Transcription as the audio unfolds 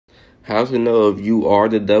How to know if you are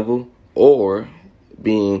the devil or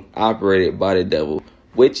being operated by the devil,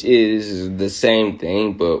 which is the same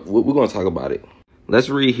thing, but we're going to talk about it. Let's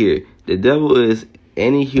read here. The devil is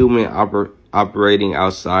any human operating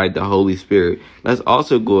outside the Holy Spirit. Let's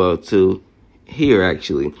also go up to here,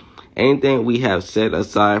 actually. Anything we have set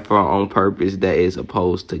aside for our own purpose that is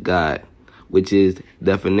opposed to God, which is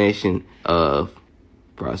definition of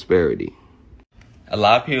prosperity. A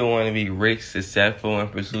lot of people want to be rich, successful, and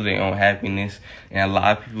pursue their own happiness. And a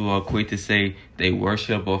lot of people are quick to say they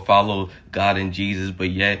worship or follow God and Jesus, but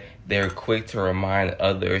yet they're quick to remind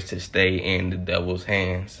others to stay in the devil's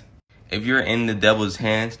hands. If you're in the devil's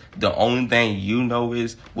hands, the only thing you know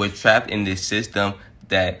is we're trapped in this system,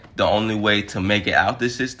 that the only way to make it out the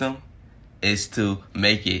system is to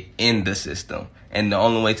make it in the system. And the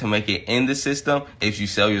only way to make it in the system is you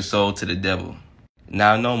sell your soul to the devil.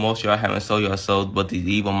 Now, I know most of y'all haven't sold your souls, but these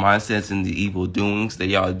evil mindsets and the evil doings that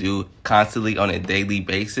y'all do constantly on a daily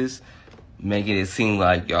basis, making it seem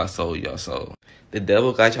like y'all sold your soul. The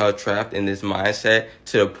devil got y'all trapped in this mindset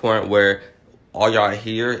to the point where all y'all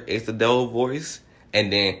hear is the devil's voice,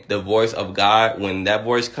 and then the voice of God, when that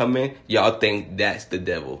voice come in, y'all think that's the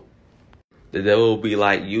devil. The devil will be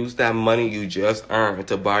like, use that money you just earned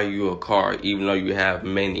to buy you a car, even though you have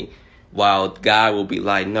many. While God will be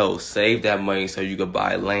like, no, save that money so you can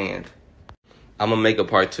buy land. I'm going to make a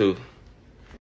part 2.